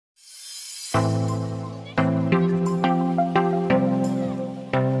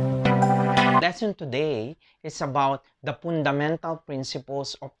lesson today is about the fundamental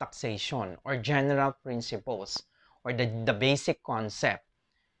principles of taxation or general principles or the basic concept.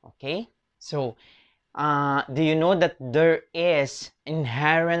 Okay? So, do you know that there is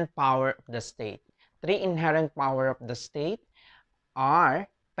inherent power of the state? Three inherent power of the state are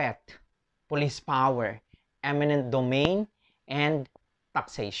PET, police power, eminent domain, and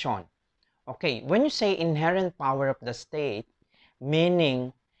taxation. Okay, when you say inherent power of the state,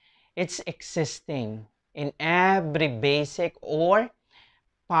 meaning it's existing in every basic or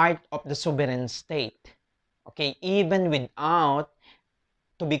part of the sovereign state. Okay, even without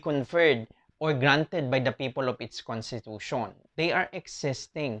to be conferred or granted by the people of its constitution. They are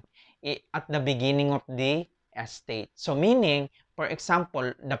existing at the beginning of the state. So meaning, for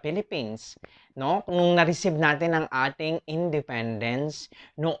example, the Philippines, no, nung na-receive natin ang ating independence,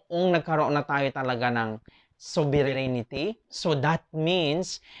 noong nagkaroon na tayo talaga ng sovereignty, so that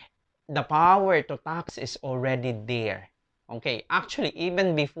means the power to tax is already there. Okay, actually,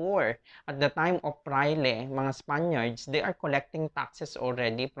 even before, at the time of Fraile, mga Spaniards, they are collecting taxes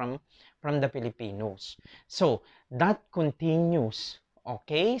already from the Filipinos. So, that continues.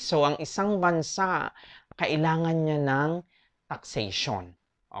 Okay, so ang isang bansa, kailangan niya ng taxation.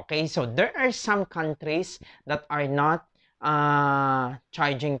 Okay, so there are some countries that are not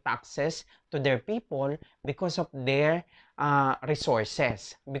charging taxes to their people because of their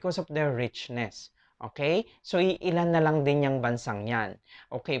resources, because of their richness. Okay? So, ilan na lang din yung bansang yan.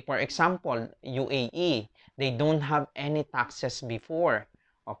 Okay, for example, UAE, they don't have any taxes before.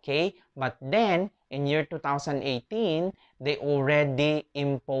 Okay? But then, in year 2018, they already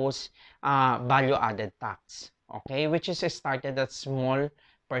impose value-added tax. Okay? Which is started at small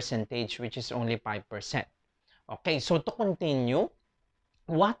percentage, which is only 5%. Okay, so to continue,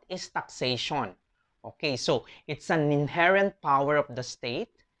 what is taxation? Okay, so it's an inherent power of the state,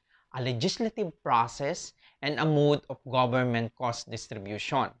 a legislative process, and a mode of government cost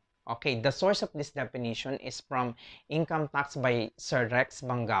distribution. Okay, the source of this definition is from Income Tax by Sir Rex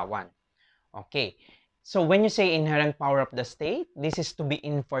Bangawan. Okay, so when you say inherent power of the state, this is to be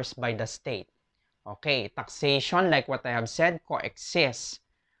enforced by the state. Okay, taxation, like what I have said, coexists,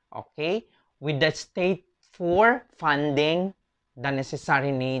 okay, with the state for funding the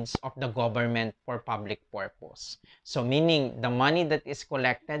necessary needs of the government for public purpose. So meaning the money that is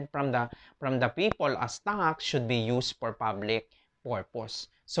collected from the people as tax should be used for public purpose.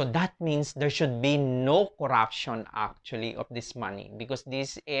 So that means there should be no corruption actually of this money because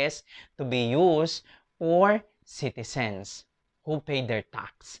this is to be used for citizens who pay their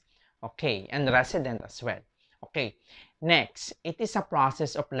tax. Okay, and resident as well. Okay, next, it is a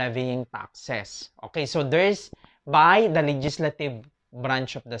process of levying taxes. Okay, so there's by the legislative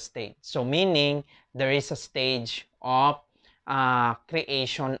branch of the state. So meaning there is a stage of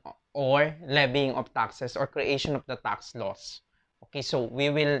creation or levying of taxes or creation of the tax laws. Okay, so we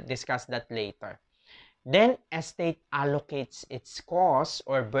will discuss that later. Then a state allocates its cost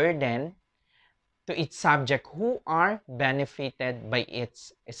or burden to its subject who are benefited by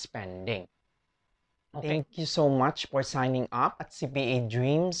its spending. Okay. Thank you so much for signing up at CPA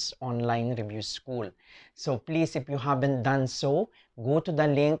Dreams Online Review School. So please, if you haven't done so, go to the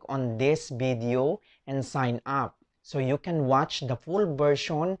link on this video and sign up so you can watch the full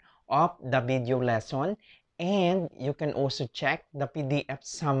version of the video lesson and you can also check the PDF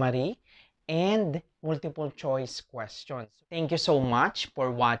summary and multiple choice questions. Thank you so much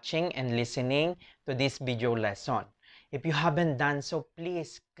for watching and listening to this video lesson. If you haven't done so,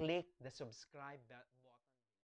 please click the subscribe button.